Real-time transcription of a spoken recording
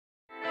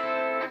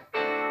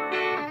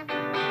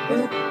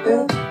Hey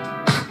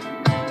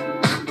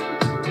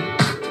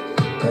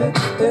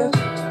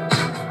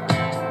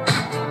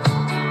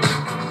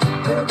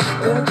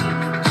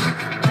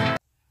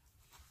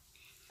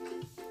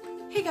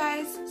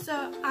guys,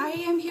 so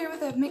I am here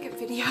with a makeup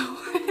video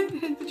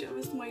and Joe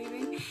was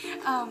waving.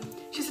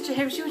 She's such a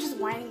hip, she was just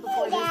whining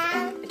before this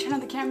and I turned on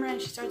the camera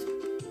and she starts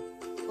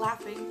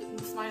laughing and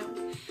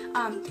smiling.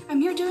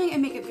 I'm here doing a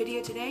makeup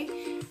video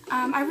today.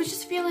 I was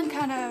just feeling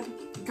kind of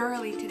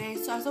girly today,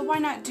 so I thought why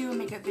not do a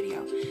makeup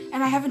video?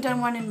 And I haven't done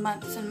one in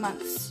months and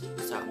months,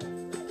 so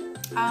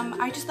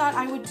I just thought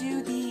I would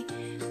do the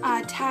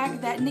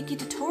tag that Nikki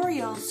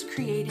Tutorials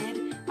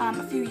created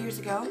a few years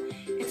ago.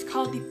 It's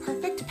called the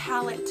Perfect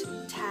Palette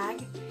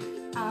tag.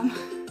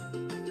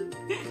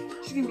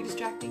 She's gonna be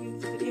distracting in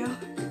this video.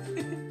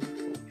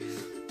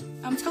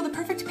 It's called the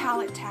Perfect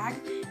Palette tag,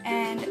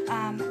 and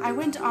I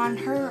went on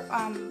her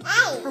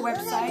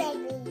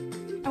website.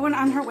 I went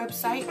on her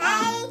website,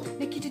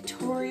 Nikki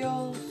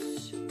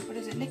Tutorials. What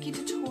is it?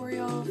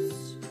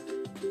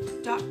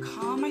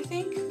 NikkiTutorials.com, I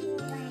think.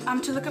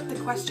 To look up the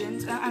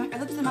questions. I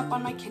looked them up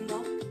on my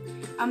Kindle.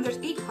 There's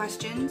 8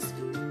 questions,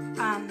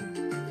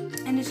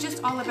 and it's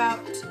just all about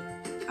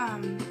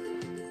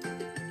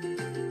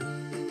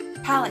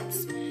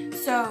palettes.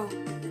 So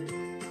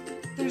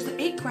there's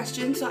 8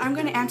 questions, so I'm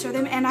going to answer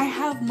them, and I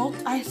have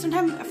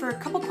sometimes for a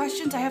couple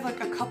questions I have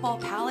like a couple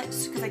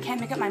palettes because I can't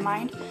make up my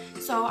mind.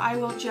 So I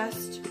will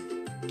just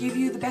give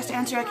you the best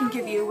answer I can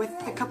give you with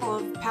the couple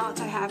of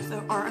palettes I have,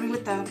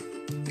 with the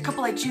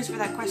couple I choose for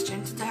that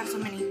question since I have so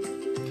many.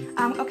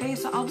 Okay,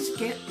 so I'll just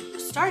get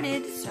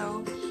started.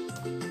 So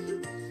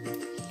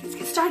let's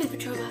get started,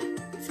 Petrova.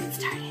 Let's get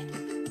started.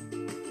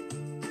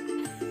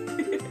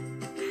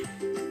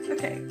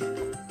 Okay.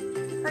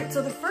 Alright,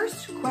 so the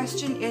first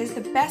question is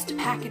the best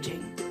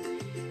packaging.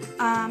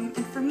 And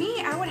for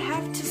me, I would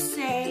have to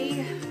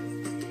say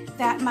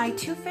that my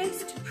Too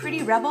Faced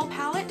Pretty Rebel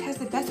palette has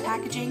the best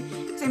packaging.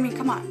 Because, I mean,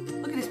 come on.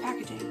 Look at this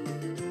packaging.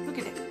 Look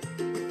at it.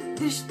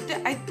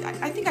 I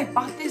think I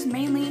bought this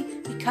mainly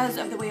because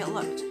of the way it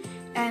looked.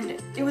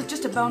 And it was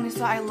just a bonus,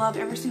 so I love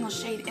every single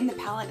shade in the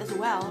palette as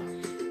well.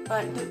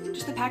 But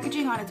just the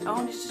packaging on its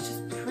own is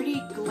just pretty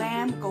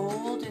glam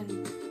gold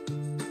and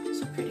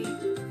so pretty.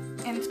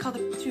 And it's called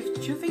the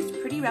Too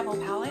Faced Pretty Rebel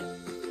palette.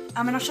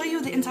 And I'll show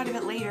you the inside of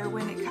it later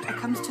when it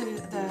comes to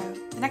the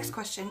next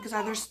question, because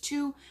there's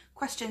 2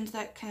 questions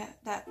that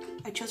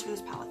I chose for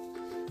this palette.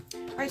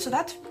 Alright, so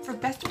that's for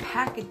best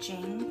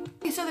packaging.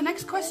 Okay, so the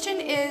next question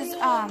is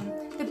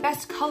the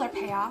best color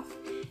payoff.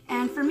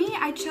 And for me,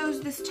 I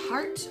chose this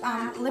Tarte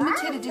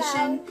limited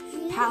edition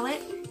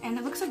palette, and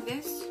it looks like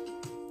this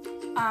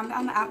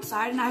on the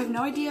outside, and I have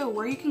no idea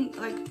where you can,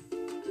 like,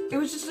 it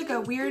was just like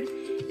a weird,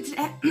 it's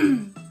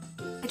an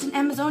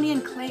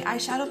Amazonian clay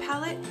eyeshadow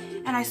palette,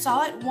 and I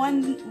saw it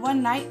one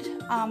night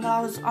while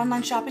I was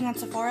online shopping on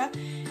Sephora.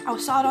 I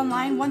saw it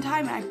online one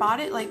time and I bought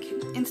it like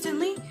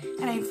instantly,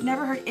 and I've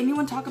never heard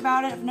anyone talk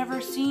about it. I've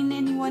never seen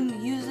anyone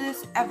use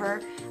this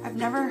ever. I've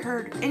never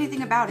heard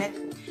anything about it,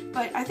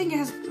 but I think it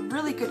has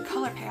really good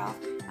color payoff.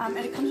 And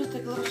it comes with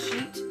like a little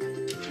sheet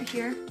right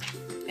here,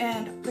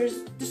 and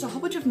there's just a whole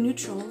bunch of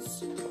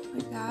neutrals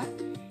like that.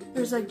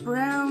 There's like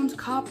browns,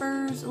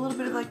 coppers, a little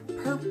bit of like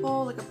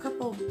purple, like a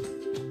purple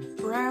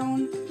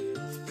brown.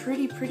 It's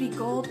pretty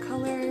gold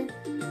color.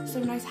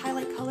 Some nice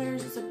highlight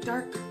colors. It's a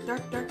dark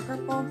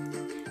purple.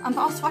 But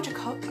I'll swatch a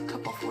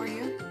couple for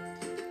you.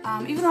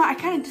 Even though I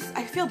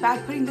feel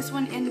bad putting this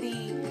one in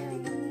the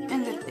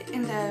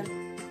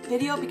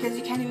video because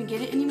you can't even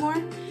get it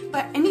anymore.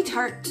 But any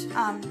Tarte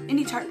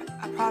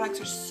products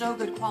are so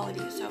good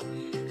quality, so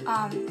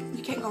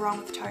you can't go wrong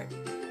with Tarte.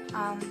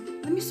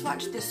 Let me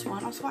swatch this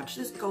one. I'll swatch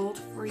this gold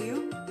for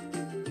you.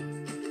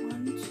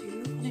 1,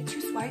 2. I'll do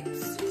 2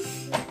 swipes.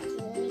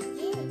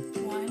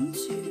 1,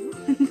 2.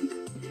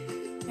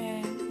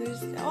 And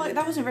there's, oh,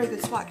 that wasn't a very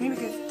good swatch. Maybe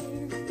because,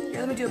 here,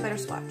 let me do a better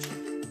swatch.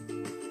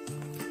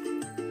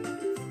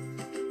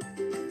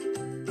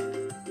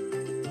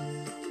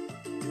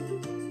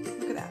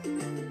 Look at that.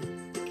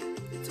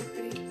 It's so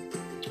pretty.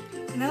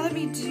 And now let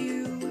me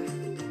do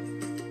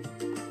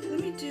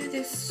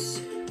this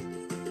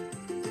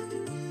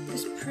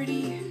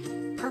pretty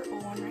purple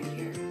one right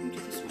here. Let me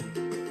do this one.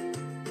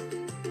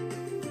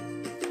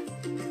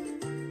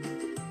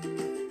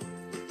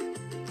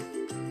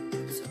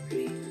 It's so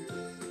pretty.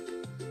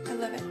 I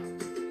love it.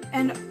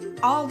 And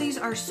all these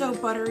are so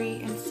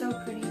buttery and so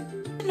pretty.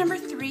 Number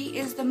 3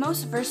 is the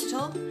most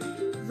versatile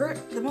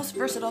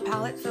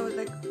palette. So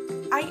like,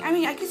 I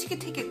mean, I guess you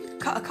could take it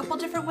a couple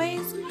different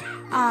ways.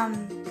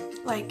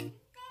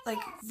 Like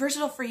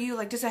versatile for you,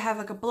 like does it have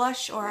like a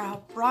blush or a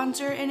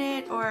bronzer in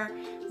it, or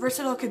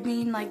versatile could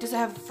mean like does it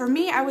have, for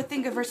me I would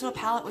think a versatile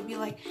palette would be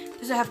like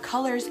does it have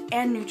colors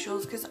and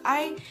neutrals, because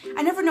I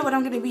never know what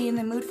I'm going to be in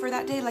the mood for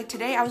that day. Like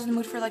today I was in the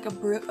mood for like a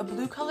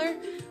blue color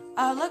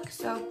look,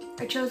 so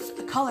I chose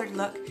a colored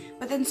look,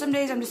 but then some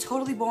days I'm just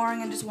totally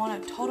boring and just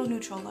want a total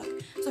neutral look.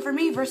 So for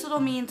me, versatile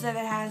means that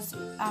it has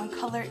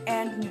color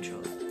and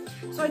neutrals.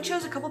 So I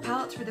chose a couple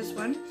palettes for this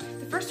one.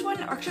 The first one,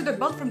 actually they're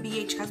both from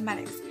BH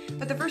Cosmetics,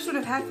 but the first one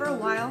I've had for a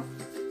while,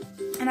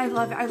 and I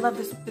love it. I love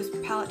this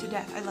palette to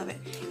death. I love it.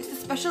 It's the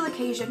Special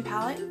Occasion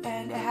palette,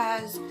 and it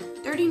has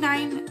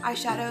 39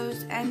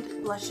 eyeshadows and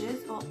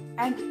blushes, well,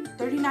 and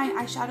 39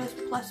 eyeshadows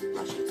plus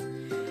blushes.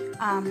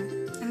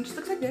 And it just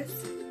looks like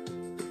this.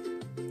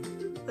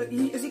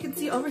 As you can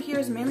see, over here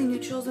is mainly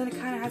neutrals, and it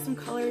kind of has some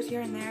colors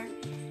here and there.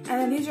 And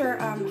then these are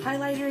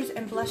highlighters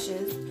and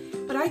blushes.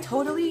 But I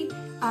totally,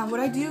 what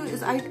I do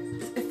is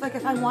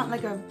if I want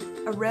like a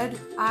red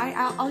eye,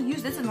 I'll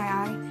use this in my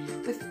eye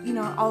with, you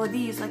know, all of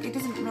these. Like, it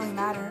doesn't really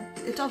matter.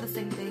 It's all the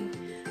same thing.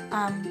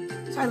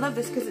 So I love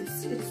this because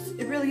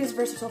it really is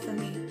versatile for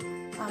me.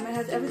 It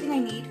has everything I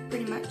need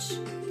pretty much,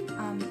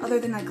 other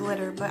than like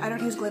glitter, but I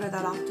don't use glitter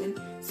that often.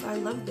 So I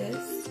love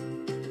this.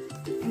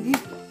 And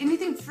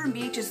anything from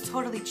BH is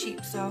totally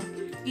cheap, so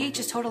BH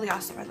is totally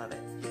awesome. I love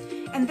it.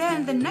 And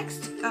then the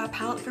next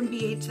palette from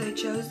BH that I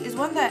chose is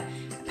a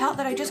palette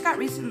that I just got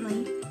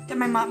recently that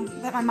my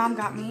mom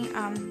got me.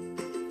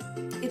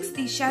 It's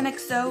the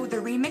Shaaanxo the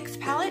Remix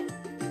palette,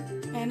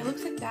 and it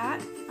looks like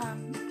that.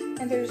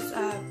 And there's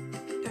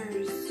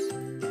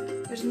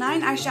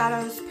 9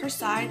 eyeshadows per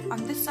side.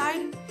 On this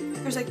side,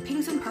 there's like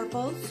pinks and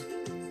purples.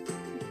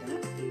 Like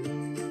that.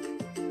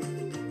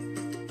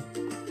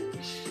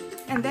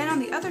 And then on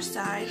the other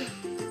side,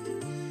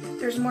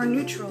 there's more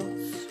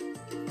neutrals.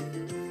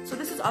 So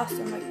this is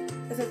awesome. Like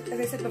as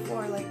I said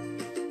before, like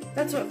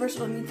that's what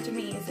versatile means to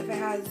me, is if it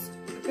has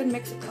a good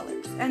mix of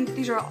colors. And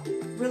these are all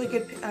really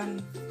good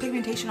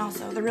pigmentation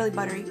also. They're really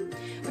buttery,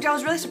 which I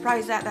was really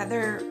surprised that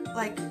they're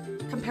like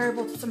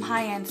comparable to some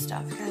high-end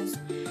stuff, because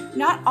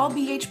not all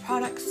BH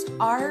products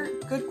are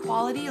good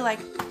quality. Like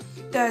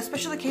the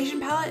Special Occasion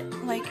palette,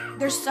 like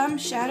there's some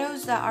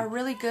shadows that are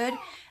really good,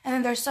 and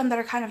then there's some that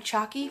are kind of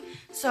chalky.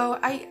 So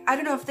I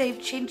don't know if they've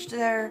changed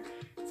their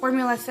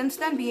formula since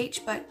then,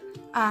 BH, but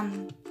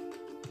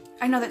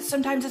I know that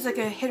sometimes it's like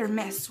a hit or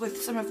miss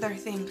with some of their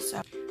things.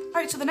 So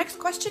alright, so the next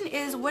question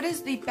is, what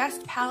is the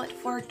best palette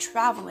for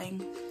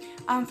traveling?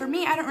 For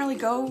me, I don't really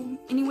go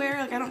anywhere,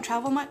 like I don't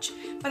travel much,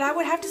 but I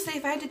would have to say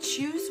if I had to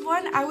choose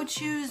one, I would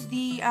choose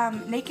the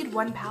Naked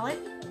One palette,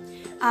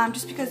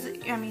 just because,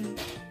 I mean,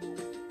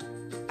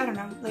 I don't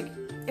know, like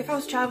if I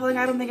was traveling,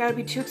 I don't think I would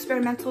be too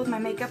experimental with my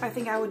makeup. I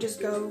think I would just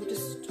go,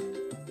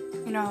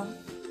 you know,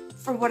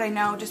 for what I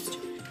know, just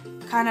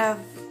kind of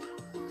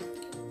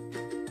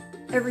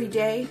every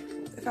day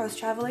if I was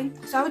traveling.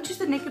 So I would choose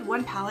the Naked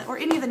One palette, or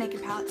any of the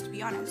Naked palettes, to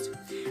be honest.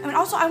 I mean,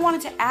 also I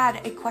wanted to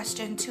add a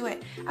question to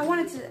it. I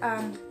wanted to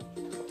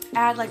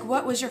add, like,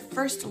 what was your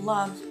first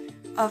love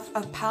of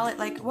a palette?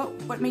 Like,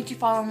 what made you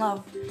fall in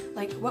love?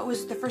 Like, what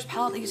was the first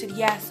palette that you said,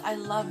 yes, I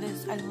love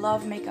this, I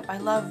love makeup, I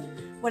love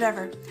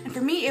whatever? And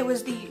for me, it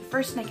was the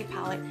first Naked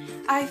palette.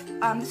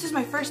 This is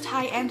my first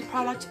high-end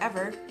product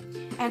ever,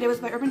 and it was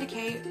by Urban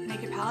Decay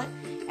Naked palette,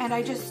 and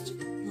I just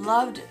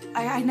loved,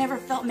 I never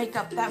felt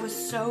makeup that was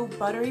so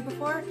buttery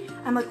before.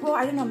 I'm like, whoa,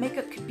 I didn't know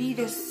makeup could be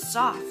this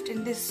soft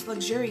and this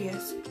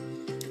luxurious.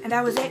 And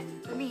that was it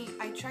for me.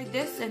 I tried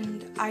this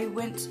and I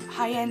went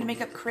high-end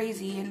makeup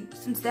crazy, and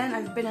since then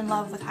I've been in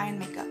love with high-end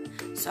makeup.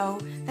 So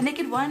the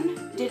Naked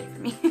One did it for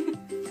me.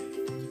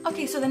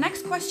 Okay, so the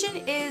next question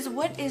is,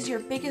 what is your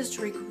biggest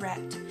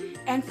regret?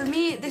 And for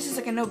me, this is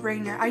like a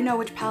no-brainer. I know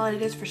which palette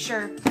it is for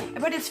sure,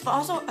 but it's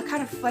also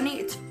kind of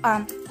funny. It's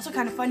also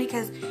kind of funny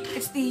because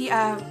it's the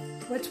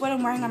it's what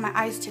I'm wearing on my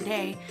eyes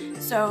today.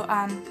 So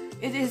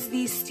it is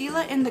the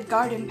Stila in the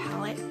Garden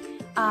palette,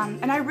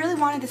 and I really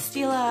wanted the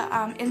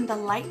Stila in the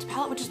Light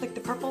palette, which is like the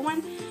purple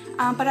one,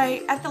 but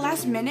at the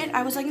last minute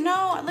I was like,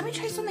 no, let me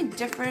try something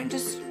different.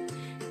 Just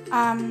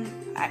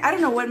I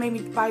don't know what made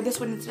me buy this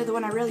one instead of the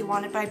one I really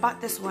wanted, but I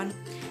bought this one,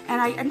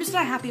 and I'm just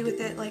not happy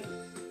with it. Like,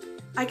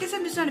 I guess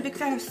I'm just not a big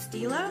fan of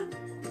Stila.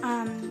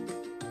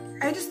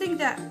 I just think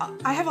that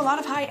I have a lot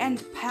of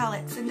high-end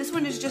palettes, and this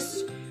one is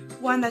just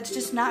one that's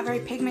just not very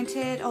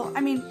pigmented. Oh,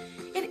 I mean,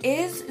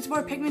 it's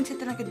more pigmented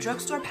than like a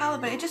drugstore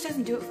palette, but it just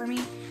doesn't do it for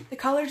me. The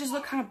colors just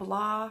look kind of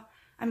blah.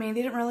 I mean,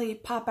 they didn't really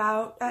pop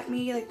out at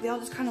me. Like, they all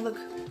just kind of look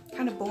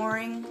kind of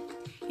boring.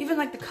 Even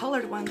like the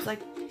colored ones,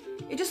 like,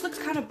 it just looks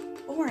kind of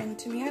boring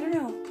to me. I don't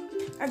know.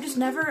 I've just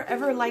never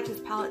ever liked this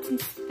palette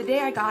since the day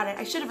I got it.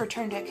 I should have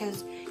returned it,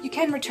 because you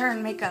can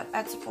return makeup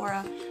at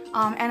Sephora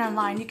and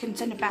online. You can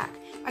send it back.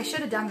 I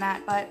should have done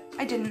that, but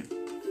I didn't.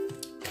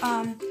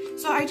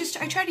 So I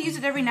try to use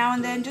it every now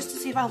and then just to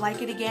see if I'll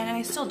like it again, and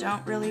I still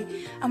don't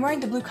really. I'm wearing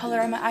the blue color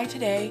on my eye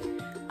today.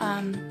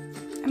 I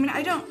mean,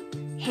 I don't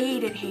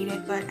hate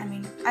it, but I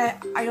mean,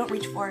 I don't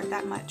reach for it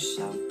that much,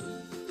 so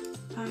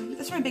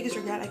that's my biggest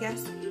regret, I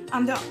guess.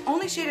 The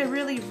only shade I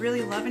really,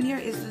 really love in here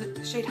is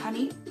the shade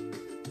Honey.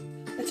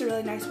 That's a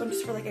really nice one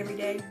just for like every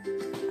day.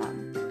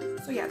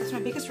 So yeah, that's my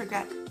biggest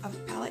regret of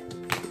the palette.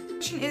 The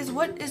question is,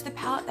 what is the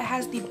palette that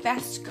has the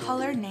best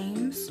color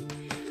names?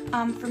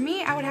 For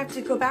me, I would have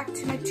to go back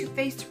to my Too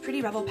Faced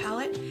Pretty Rebel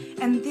palette,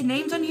 and the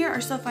names on here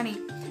are so funny.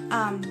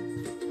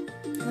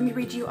 Let me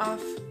read you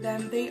off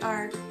them. They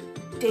are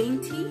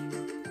Dainty,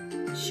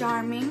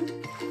 Charming,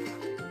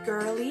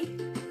 Girly,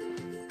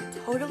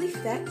 Totally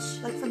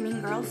Fetch, like from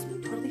Mean Girls,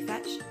 Totally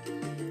Fetch,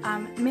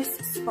 Miss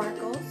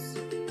Sparkles,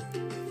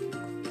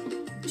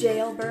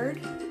 Jailbird,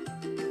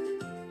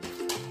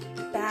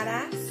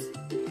 Badass,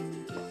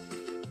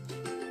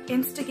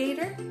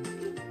 Instigator,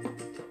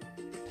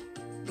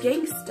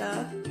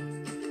 Gangsta,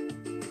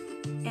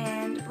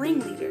 and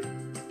Ringleader.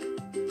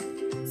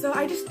 So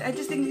I just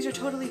think these are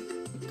totally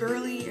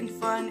girly and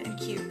fun and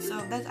cute. So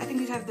I think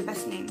these have the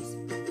best names.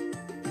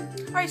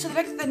 All right, so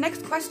the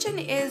next question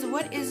is,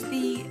 what is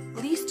the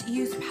least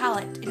used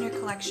palette in your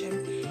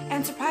collection?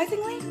 And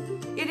surprisingly,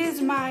 it is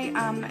my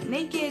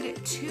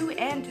Naked 2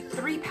 and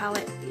 3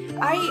 palette.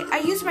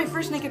 I used my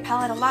first Naked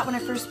palette a lot when I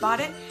first bought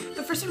it,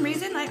 but for some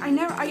reason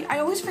I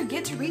always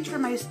forget to reach for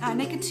my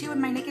Naked 2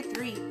 and my Naked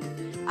 3.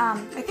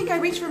 I think I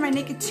reach for my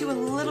Naked 2 a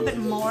little bit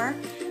more,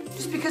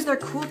 just because they're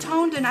cool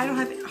toned and I don't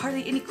have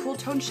hardly any cool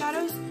toned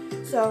shadows.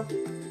 So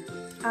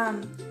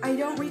I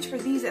don't reach for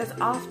these as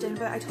often,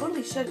 but I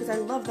totally should because I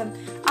love them.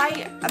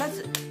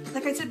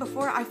 Like I said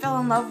before, I fell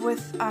in love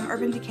with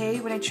Urban Decay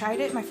when I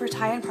tried it, my first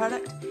high-end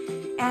product.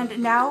 And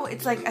now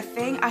it's like a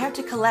thing. I have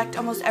to collect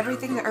almost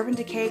everything that Urban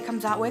Decay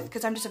comes out with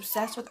because I'm just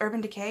obsessed with Urban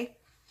Decay.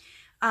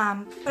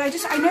 But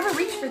I never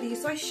reach for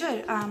these, so I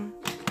should.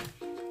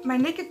 My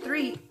Naked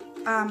 3,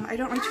 I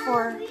don't reach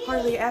for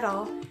hardly at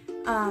all.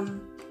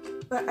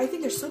 But I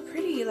think they're so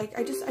pretty. Like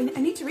I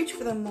need to reach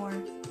for them more.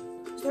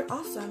 They're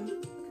awesome.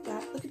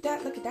 Look at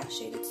that. Look at that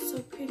shade. It's so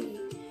pretty.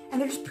 And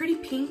they're just pretty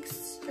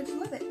pinks. I just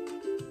love it.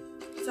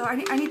 So I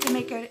need to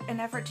make an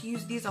effort to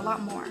use these a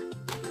lot more.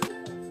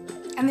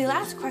 And the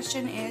last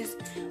question is,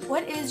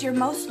 what is your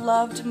most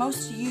loved,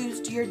 most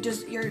used, your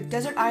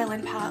Desert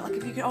Island palette? Like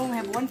if you could only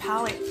have one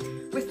palette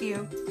with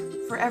you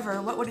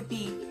forever, what would it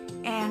be?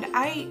 And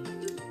I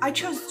think I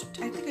chose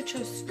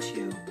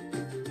 2.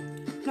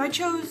 No, what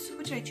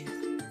did I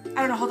choose?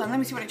 I don't know, hold on, let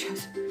me see what I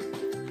chose.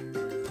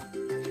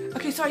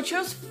 Okay, so I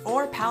chose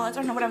 4 palettes.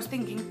 I don't know what I was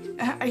thinking.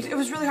 It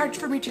was really hard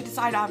for me to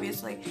decide,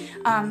 obviously.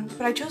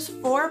 But I chose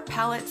 4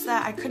 palettes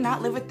that I could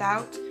not live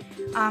without.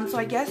 So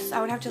I guess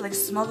I would have to like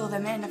smuggle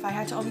them in. If I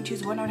had to only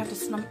choose one, I would have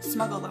to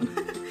smuggle them.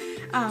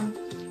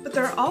 But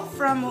they're all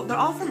from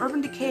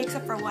Urban Decay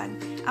except for one.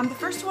 The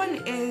first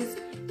one is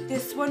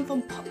this one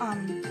from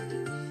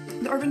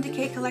the Urban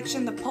Decay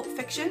collection, the Pulp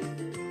Fiction.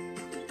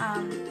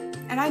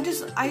 And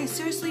I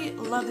seriously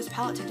love this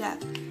palette to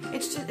death.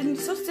 It's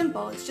so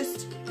simple. It's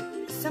just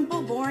a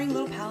simple, boring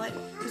little palette.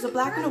 There's a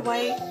black and a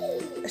white,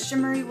 a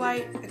shimmery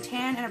white, a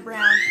tan, and a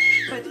brown.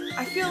 But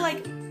I feel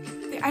like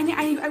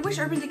I wish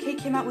Urban Decay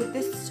came out with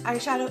this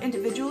eyeshadow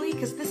individually,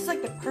 because this is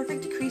like the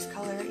perfect crease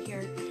color right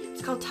here.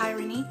 It's called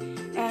Tyranny,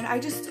 and I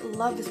just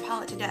love this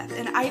palette to death.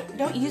 And I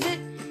don't use it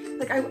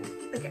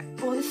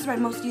well, this is my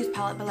most used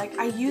palette, but like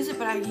I use it,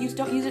 but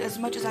don't use it as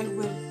much as I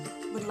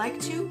would like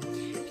to,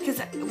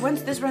 because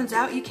once this runs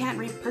out, you can't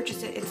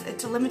repurchase it.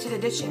 It's a limited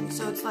edition,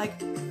 so it's like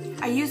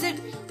I use it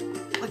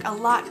like a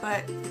lot,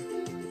 but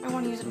I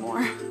want to use it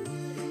more.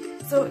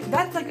 So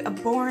that's like a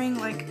boring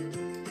like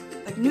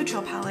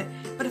neutral palette.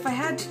 But if I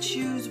had to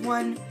choose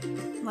one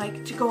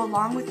like to go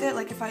along with it,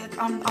 like if I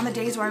on the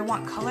days where I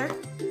want color,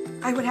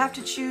 I would have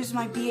to choose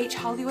my BH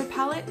Hollywood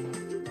palette.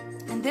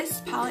 And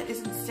this palette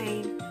is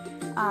insane.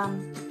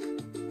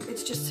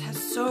 It just has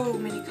so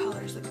many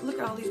colors. Like look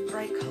at all these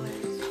bright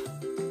colors.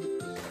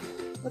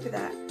 Look at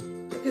that.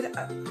 Look at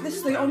that. This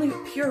is the only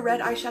pure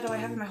red eyeshadow I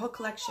have in my whole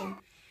collection.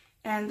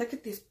 And look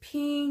at this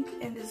pink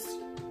and this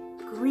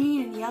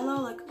green and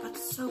yellow. Like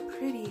that's so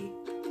pretty.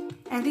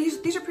 And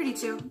these are pretty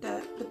too,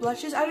 the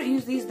blushes. I don't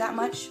use these that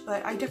much,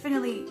 but I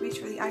definitely reach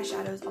for the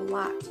eyeshadows a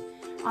lot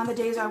on the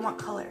days I want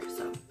color,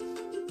 so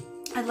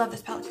I love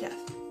this palette to death.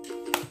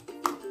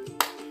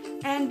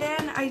 And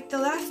then the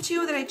last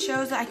 2 that I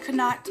chose that I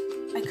couldn't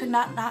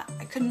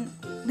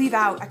leave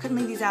out, I couldn't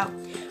leave these out,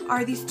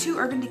 are these 2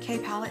 Urban Decay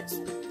palettes.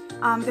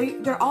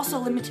 They're also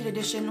limited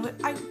edition.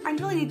 I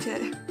really need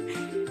to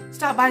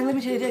stop buying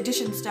limited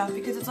edition stuff,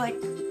 because it's like,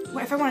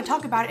 if I want to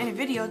talk about it in a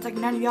video, it's like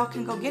none of y'all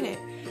can go get it.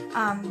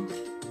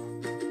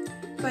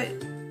 But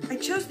I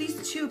chose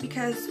these 2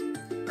 because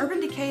Urban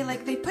Decay,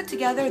 like they put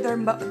together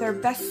their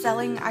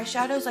best-selling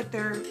eyeshadows, like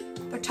their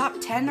top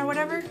 10 or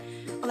whatever.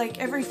 Like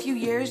every few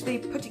years they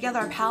put together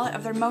a palette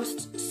of their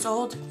most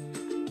sold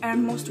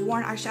and most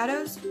worn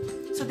eyeshadows.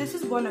 So this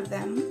is one of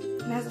them,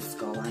 and it has a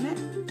skull on it.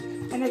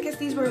 And I guess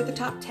these were the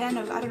top 10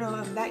 of, I don't know,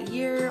 of that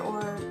year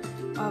or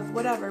of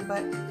whatever,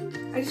 but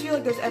I just feel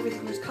like there's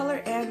everything. There's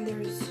color and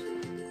there's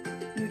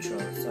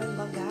neutral, so I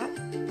love that.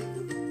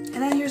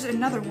 And then here's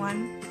another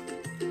one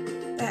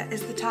that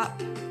is the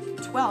top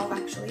 12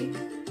 actually.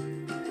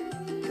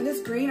 And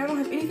this green, I don't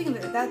have anything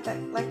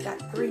like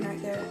that green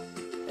right there.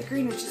 The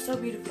green is just so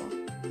beautiful.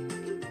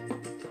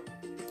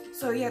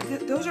 So yeah,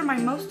 those are my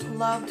most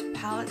loved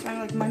palettes,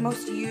 my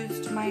most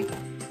used, my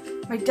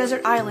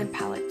Desert Island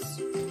palettes.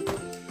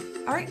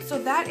 Alright, so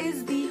that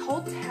is the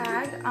whole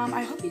tag.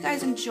 I hope you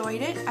guys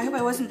enjoyed it. I hope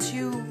I wasn't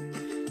too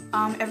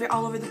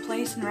all over the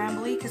place and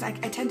rambly, because I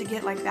tend to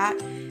get like that.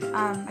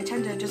 I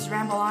tend to just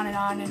ramble on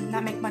and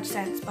not make much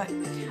sense, but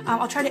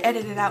I'll try to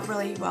edit it out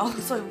really well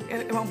so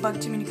it won't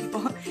bug too many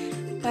people.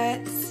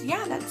 But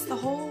yeah, that's the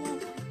whole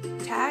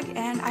tag,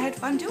 and I had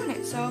fun doing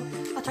it. So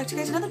I'll talk to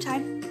you guys another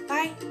time.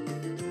 Bye.